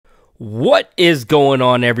What is going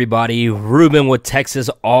on, everybody? Ruben with Texas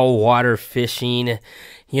All Water Fishing.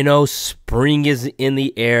 You know, spring is in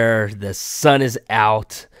the air, the sun is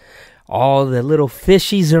out, all the little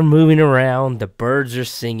fishies are moving around, the birds are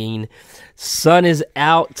singing, sun is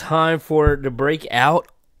out, time to break out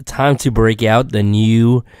the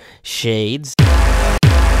new shades.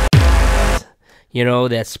 You know,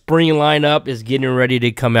 that spring lineup is getting ready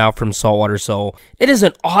to come out from saltwater, so it is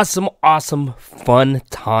an awesome, fun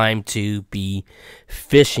time to be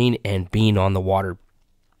fishing and being on the water.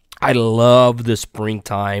 I love the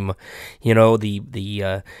springtime. You know,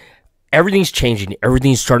 everything's changing.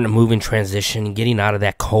 Everything's starting to move in transition, getting out of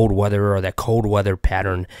that cold weather or that cold weather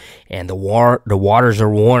pattern, and the waters are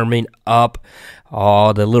warming up.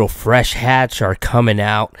 Oh, the little fresh hatch are coming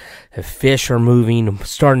out. The fish are moving,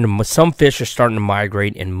 some fish are starting to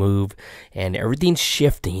migrate and move, and everything's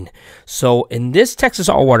shifting. So in this Texas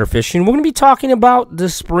All Water Fishing, we're going to be talking about the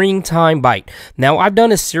springtime bite. Now, I've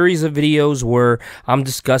done a series of videos where I'm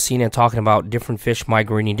discussing and talking about different fish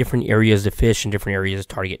migrating, different areas to fish, and different areas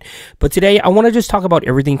to target. But today, I want to just talk about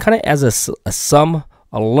everything kind of as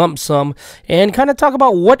a lump sum, and kind of talk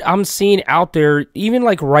about what I'm seeing out there, even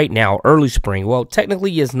like right now, early spring. Well,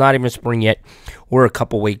 technically it's not even spring yet. We're a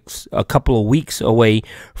couple of weeks away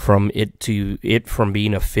from from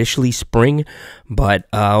being officially spring, but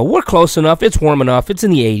we're close enough. It's warm enough. It's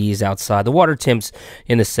in the 80s outside. The water temps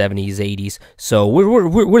in the 70s, 80s. So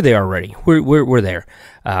we're there already. We're there.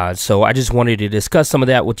 So I just wanted to discuss some of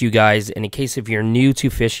that with you guys. And in case if you're new to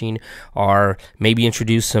fishing, or maybe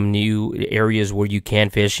introduce some new areas where you can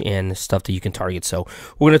fish and stuff that you can target. So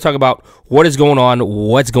we're going to talk about what is going on,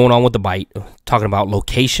 what's going on with the bite, talking about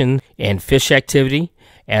location and fish activity,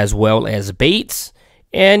 as well as baits,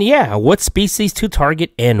 and yeah, what species to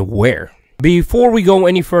target and where. Before we go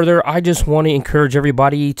any further, I just want to encourage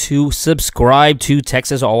everybody to subscribe to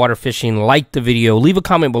Texas All Water Fishing, like the video, leave a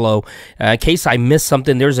comment below. In case I missed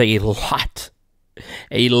something, there's a lot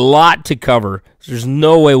to cover. There's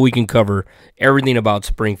no way we can cover everything about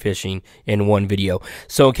spring fishing in one video.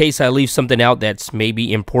 So in case I leave something out that's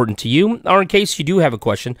maybe important to you, or in case you do have a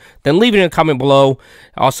question, then leave it in a comment below.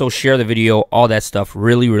 Also share the video. All that stuff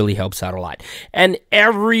really helps out a lot. And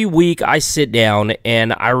every week I sit down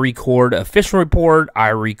and I record a fishing report. I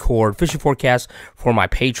record fishing forecasts for my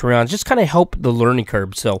Patreon. Just kind of help the learning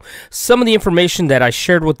curve. So some of the information that I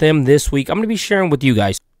shared with them this week, I'm going to be sharing with you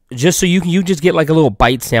guys, just so you just get like a little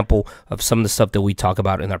bite sample of some of the stuff that we talk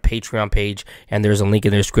about in our Patreon page, and there's a link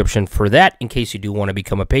in the description for that in case you do want to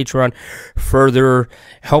become a Patreon, further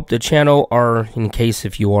help the channel, or in case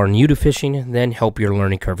if you are new to fishing, then help your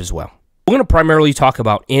learning curve as well. We're going to primarily talk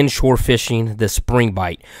about inshore fishing, the spring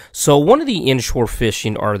bite. So one of the inshore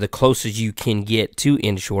fishing, or the closest you can get to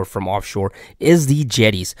inshore from offshore, is the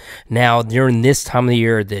jetties. Now, during this time of the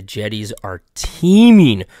year, the jetties are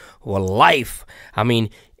teeming with life. I mean,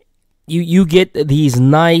 you get these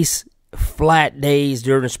nice flat days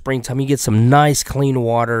during the springtime. You get some nice clean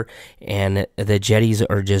water, and the jetties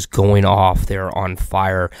are just going off. They're on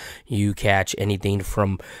fire. You catch anything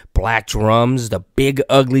from black drums, the big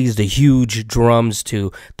uglies, the huge drums,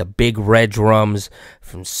 to the big red drums,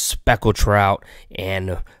 from speckled trout,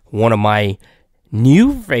 and one of my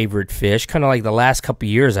new favorite fish, kind of like the last couple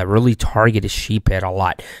of years, I really targeted sheephead a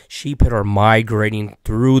lot. Sheephead are migrating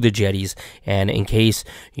through the jetties, and in case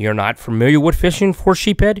you're not familiar with fishing for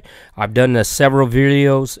sheephead, I've done several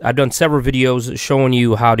videos showing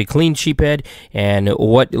you how to clean sheephead and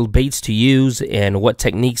what baits to use and what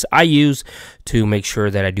techniques I use to make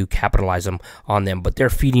sure that I do capitalize on them. But they're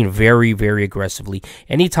feeding very aggressively.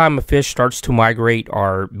 Anytime a fish starts to migrate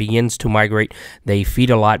or begins to migrate, they feed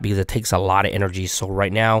a lot because it takes a lot of energy. So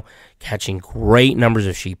right now, catching great numbers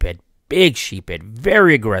of sheephead, big sheephead,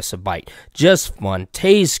 very aggressive bite, just fun,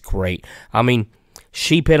 tastes great. I mean,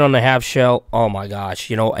 sheephead on the half shell, oh my gosh,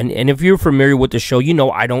 you know, and if you're familiar with the show, you know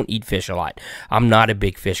I don't eat fish a lot. I'm not a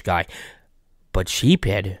big fish guy, but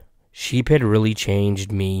sheephead really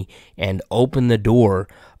changed me and opened the door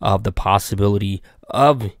of the possibility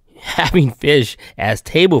of having fish as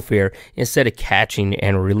table fare instead of catching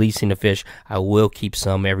and releasing the fish. I will keep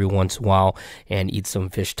some every once in a while and eat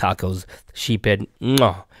some fish tacos. Sheephead,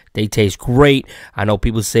 they taste great. I know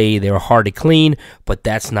people say they're hard to clean, but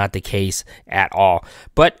that's not the case at all.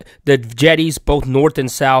 But the jetties, both north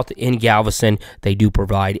and south in Galveston, they do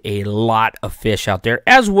provide a lot of fish out there,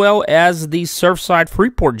 as well as the Surfside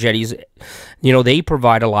Freeport jetties. You know, they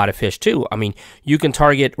provide a lot of fish too. I mean, you can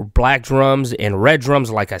target black drums and red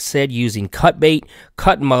drums, like I said, using cut bait,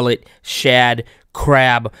 cut mullet, shad,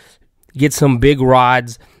 crab, get some big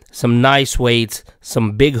rods, some nice weights,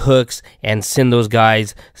 some big hooks, and send those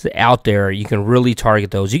guys out there. You can really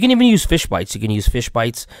target those. You can even use fish bites. You can use fish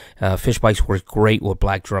bites. Fish bites work great with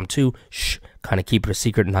black drum too. Shh, kind of keep it a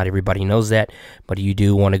secret. Not everybody knows that, but you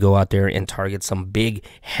do want to go out there and target some big,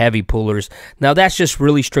 heavy pullers. Now, that's just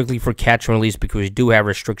really strictly for catch and release because you do have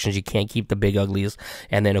restrictions. You can't keep the big uglies.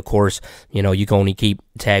 And then, of course, you know, you can only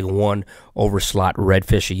tag one overslot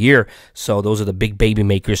redfish a year. So those are the big baby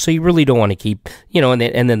makers. So you really don't want to keep, you know, and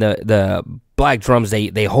then the black drums,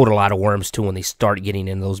 they hold a lot of worms too when they start getting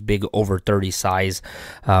in those big over 30 size.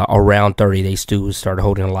 Around 30, they still start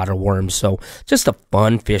holding a lot of worms. So just a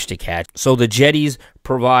fun fish to catch. So the jetties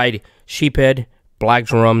provide sheephead, black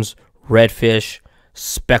drums, redfish,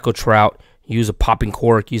 speckled trout. Use a popping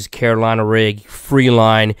cork, use a Carolina rig, free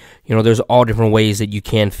line. You know, there's all different ways that you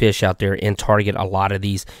can fish out there and target a lot of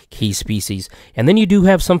these key species. And then you do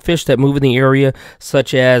have some fish that move in the area,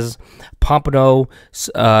 such as pompano,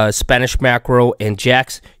 Spanish mackerel, and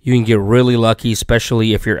jacks. You can get really lucky,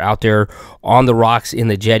 especially if you're out there on the rocks in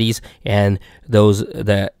the jetties, and those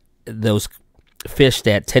fish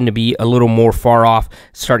that tend to be a little more far off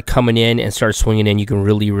start coming in and start swinging in. You can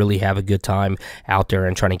really have a good time out there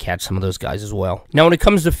and trying to catch some of those guys as well. Now, when it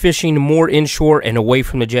comes to fishing more inshore and away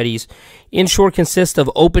from the jetties, inshore consists of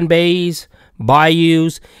open bays,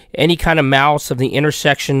 bayous, any kind of mouths of the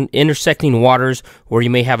intersecting waters where you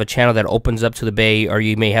may have a channel that opens up to the bay, or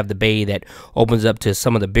you may have the bay that opens up to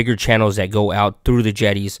some of the bigger channels that go out through the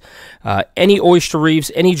jetties. Any oyster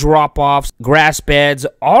reefs, any drop-offs, grass beds,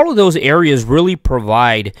 all of those areas really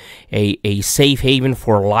provide a safe haven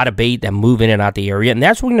for a lot of bait that move in and out the area, and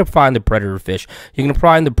that's where you're going to find the predator fish. You're going to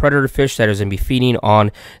find the predator fish that is going to be feeding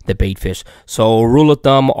on the bait fish. So rule of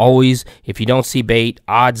thumb, always, if you don't see bait,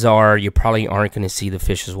 odds are you probably aren't going to see the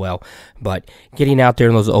fish as well. But getting out there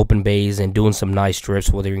in those open bays and doing some nice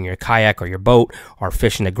drifts, whether you're in your kayak or your boat, or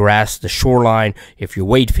fishing the grass, the shoreline, if you're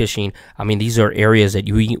wade fishing, I mean, these are areas that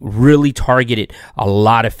you really targeted a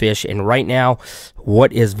lot of fish. And right now,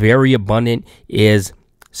 what is very abundant is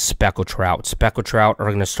speckled trout. Speckled trout are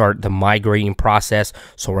going to start the migrating process.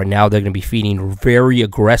 So right now, they're going to be feeding very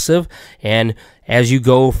aggressive. And as you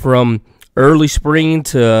go from early spring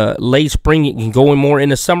to late spring, you can go in more in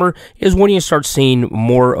the summer, is when you start seeing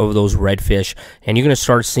more of those redfish, and you're going to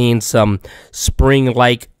start seeing some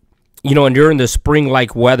spring-like, you know, and during the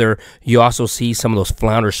spring-like weather, you also see some of those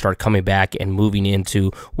flounders start coming back and moving into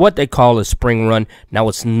what they call a spring run. Now,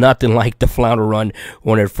 it's nothing like the flounder run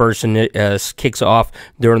when it first kicks off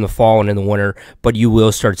during the fall and in the winter, but you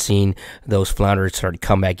will start seeing those flounders start to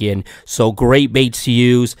come back in. So, great baits to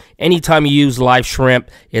use. Anytime you use live shrimp,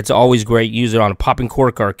 it's always great. Use it on a popping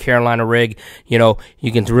cork or a Carolina rig. You know,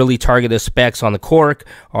 you can really target the specks on the cork,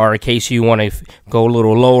 or in case you want to go a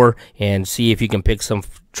little lower and see if you can pick some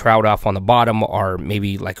trout off on the bottom, or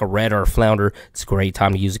maybe like a red or a flounder. It's a great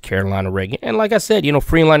time to use a Carolina rig. And like I said, you know,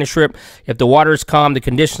 free line and shrimp, if the water is calm, the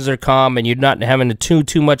conditions are calm, and you're not having to tune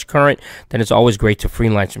too much current, then it's always great to free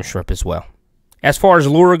line some shrimp as well. As far as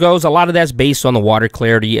lure goes, a lot of that's based on the water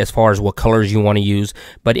clarity as far as what colors you want to use.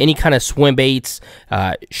 But any kind of swim baits,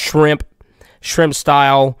 shrimp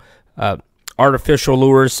style, artificial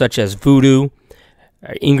lures such as voodoo,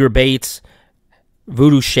 Inger baits,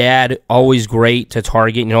 voodoo shad, always great to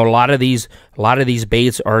target. You know, a lot of these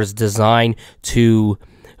baits are designed to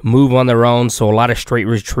move on their own, so a lot of straight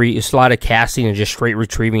retreat, it's a lot of casting and just straight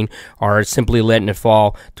retrieving, or simply letting it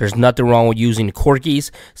fall. There's nothing wrong with using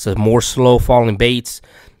corkies, so more slow falling baits.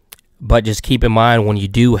 But just keep in mind, when you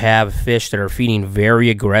do have fish that are feeding very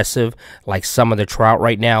aggressive, like some of the trout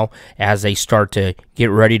right now, as they start to get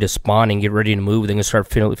ready to spawn and get ready to move, they're going to start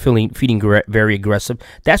feeding very aggressive.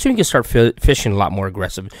 That's when you can start fishing a lot more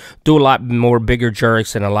aggressive. Do a lot more bigger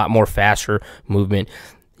jerks and a lot more faster movement.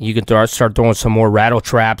 You can start throwing some more rattle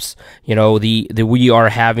traps. You know,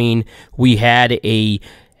 we had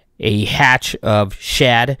a hatch of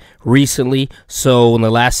shad recently, so in the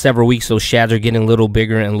last several weeks those shads are getting a little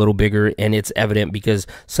bigger, and it's evident because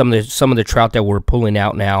some of the trout that we're pulling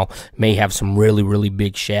out now may have some really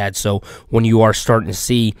big shad. So when you are starting to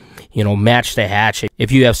see, you know, match the hatch,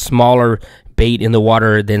 if you have smaller bait in the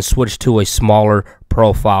water, then switch to a smaller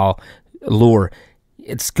profile lure.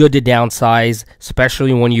 It's good to downsize,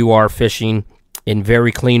 especially when you are fishing in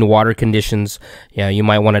very clean water conditions. Yeah, you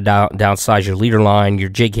might want to downsize your leader line, your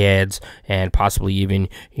jig heads, and possibly even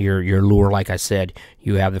your lure. Like I said,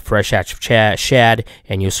 you have the fresh hatch of shad,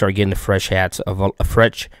 and you'll start getting the fresh hatch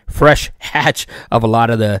of a lot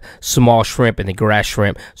of the small shrimp and the grass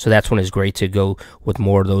shrimp. So that's when it's great to go with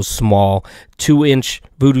more of those small 2-inch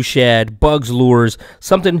voodoo shad, bugs lures,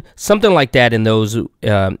 something like that in those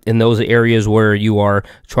areas where you are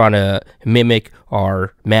trying to mimic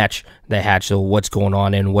or match the hatch, so what's going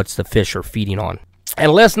on and what's the fish are feeding on.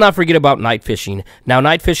 And let's not forget about night fishing. Now,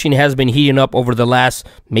 night fishing has been heating up over the last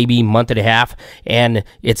maybe month and a half, and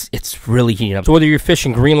it's really heating up. So whether you're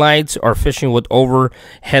fishing green lights or fishing with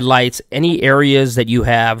overhead lights, any areas that you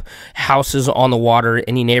have houses on the water,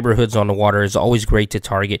 any neighborhoods on the water, is always great to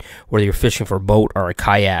target, whether you're fishing for a boat or a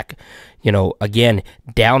kayak. You know, again,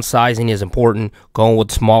 downsizing is important, going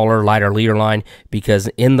with smaller, lighter leader line, because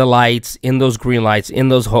in the lights, in those green lights, in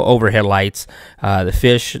those overhead lights, the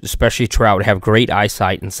fish, especially trout, have great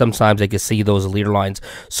eyesight, and sometimes they can see those leader lines.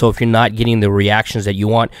 So if you're not getting the reactions that you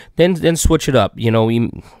want, then switch it up. You know,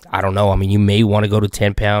 I don't know. I mean, you may want to go to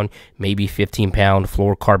 10-pound, maybe 15-pound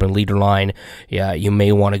fluorocarbon leader line. Yeah, you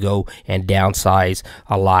may want to go and downsize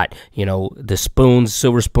a lot. You know, the spoons,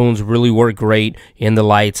 silver spoons, really work great in the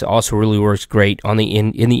lights. Also really works great on the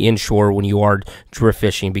in the inshore when you are drift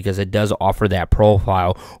fishing, because it does offer that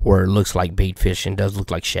profile where it looks like bait fish and does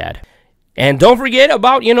look like shad. And don't forget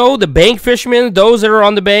about, you know, the bank fishermen, those that are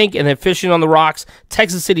on the bank and then fishing on the rocks.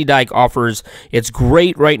 Texas City Dike offers. It's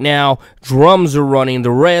great right now. Drums are running.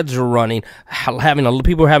 The Reds are running.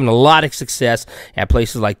 People are having a lot of success at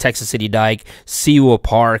places like Texas City Dike, Seawell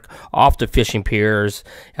Park, off the fishing piers,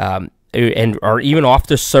 or even off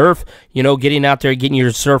the surf. You know, getting out there, getting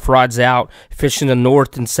your surf rods out, fishing the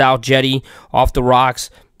north and south jetty off the rocks,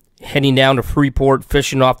 heading down to Freeport,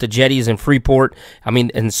 fishing off the jetties in Freeport. I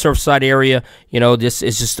mean, in the Surfside area, you know, this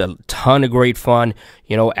is just a ton of great fun.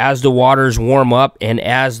 You know, as the waters warm up and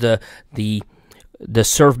as the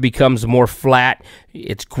surf becomes more flat,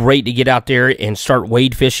 it's great to get out there and start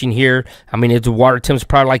wade fishing here. I mean, the water temps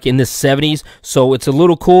probably like in the 70s, so it's a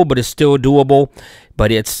little cool, but it's still doable.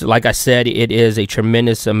 But it's, like I said, it is a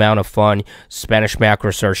tremendous amount of fun. Spanish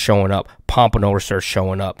mackerel starts showing up. Pompano starts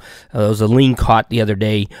showing up. There was a lean caught the other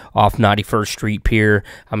day off 91st Street Pier.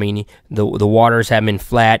 I mean, the waters have been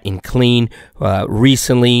flat and clean.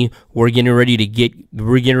 Recently, we're getting ready to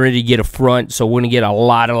get a front, so we're gonna get a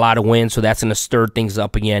lot of wind. So that's gonna stir things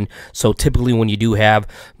up again. So typically, when you do have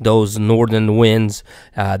those northern winds,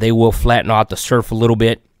 they will flatten out the surf a little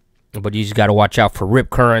bit. But you just got to watch out for rip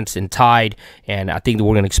currents and tide, and I think that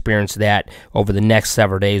we're going to experience that over the next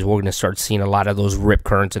several days. We're going to start seeing a lot of those rip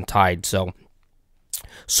currents and tide. So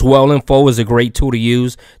Swell Info is a great tool to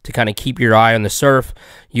use to kind of keep your eye on the surf.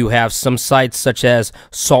 You have some sites such as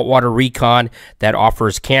Saltwater Recon that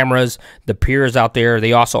offers cameras. The piers out there,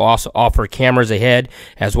 they also offer cameras ahead,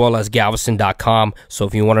 as well as galveston.com. So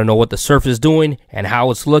if you want to know what the surf is doing and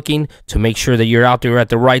how it's looking to make sure that you're out there at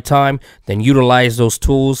the right time, then utilize those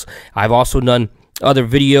tools. I've also done other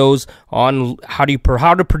videos on how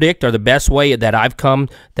to predict, or the best way that I've come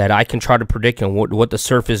that I can try to predict and what the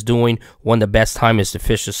surf is doing, when the best time is to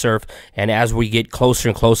fish the surf. And as we get closer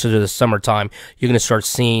and closer to the summertime, you're going to start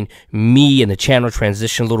seeing me and the channel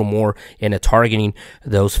transition a little more into targeting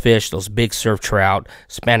those fish, those big surf trout,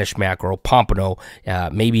 Spanish mackerel, pompano,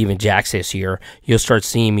 maybe even jacks this year. You'll start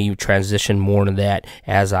seeing me transition more into that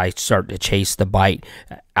as I start to chase the bite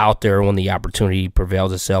out there when the opportunity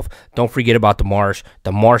prevails itself. Don't forget about the marsh.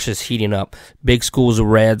 The marsh is heating up. Big schools of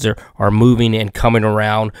reds are moving and coming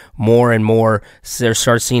around more and more. So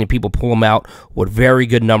start seeing people pull them out with very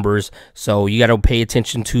good numbers. So you got to pay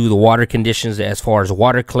attention to the water conditions as far as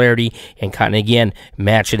water clarity, and kind of, again,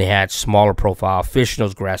 matching the hatch, smaller profile, fishing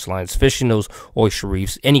those grass lines, fishing those oyster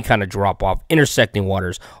reefs, any kind of drop off, intersecting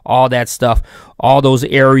waters, all that stuff. All those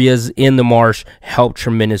areas in the marsh help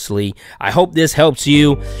tremendously. I hope this helps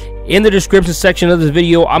you. In the description section of this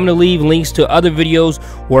video, I'm going to leave links to other videos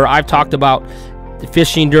where I've talked about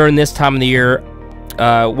fishing during this time of the year.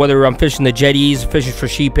 Whether I'm fishing the jetties, fishing for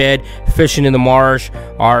sheephead, fishing in the marsh,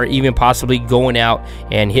 or even possibly going out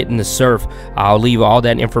and hitting the surf. I'll leave all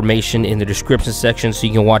that information in the description section so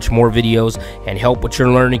you can watch more videos and help with your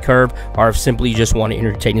learning curve, or if simply you just want to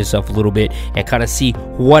entertain yourself a little bit and kind of see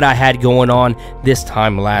what I had going on this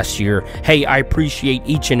time last year. Hey, I appreciate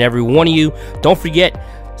each and every one of you. Don't forget,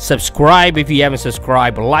 subscribe if you haven't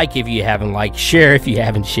subscribed, like if you haven't liked, share if you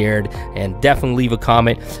haven't shared, and definitely leave a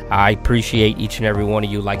comment. I appreciate each and every one of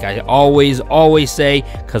you, like I always say,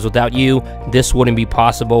 because without you, this wouldn't be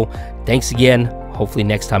possible. Thanks again. Hopefully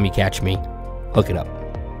next time you catch me, hook it up.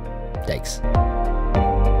 Thanks.